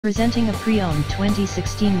Presenting a pre-owned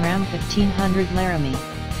 2016 Ram 1500 Laramie.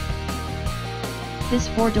 This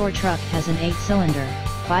four-door truck has an 8-cylinder,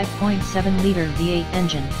 5.7-liter V8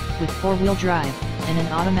 engine, with four-wheel drive, and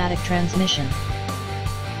an automatic transmission.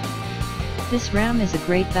 This Ram is a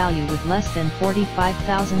great value with less than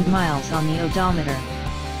 45,000 miles on the odometer.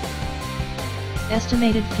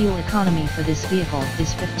 Estimated fuel economy for this vehicle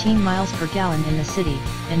is 15 miles per gallon in the city,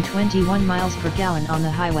 and 21 miles per gallon on the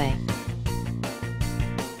highway.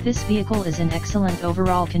 This vehicle is in excellent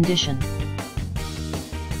overall condition.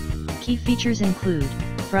 Key features include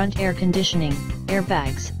front air conditioning,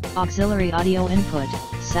 airbags, auxiliary audio input,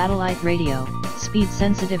 satellite radio,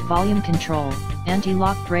 speed-sensitive volume control,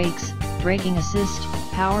 anti-lock brakes, braking assist,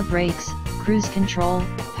 power brakes, cruise control,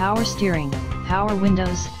 power steering, power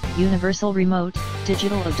windows, universal remote,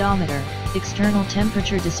 digital odometer, external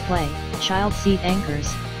temperature display, child seat anchors,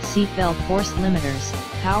 seat belt force limiters,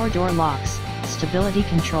 power door locks, stability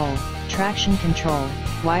control, traction control,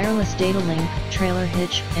 wireless data link, trailer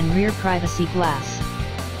hitch, and rear privacy glass.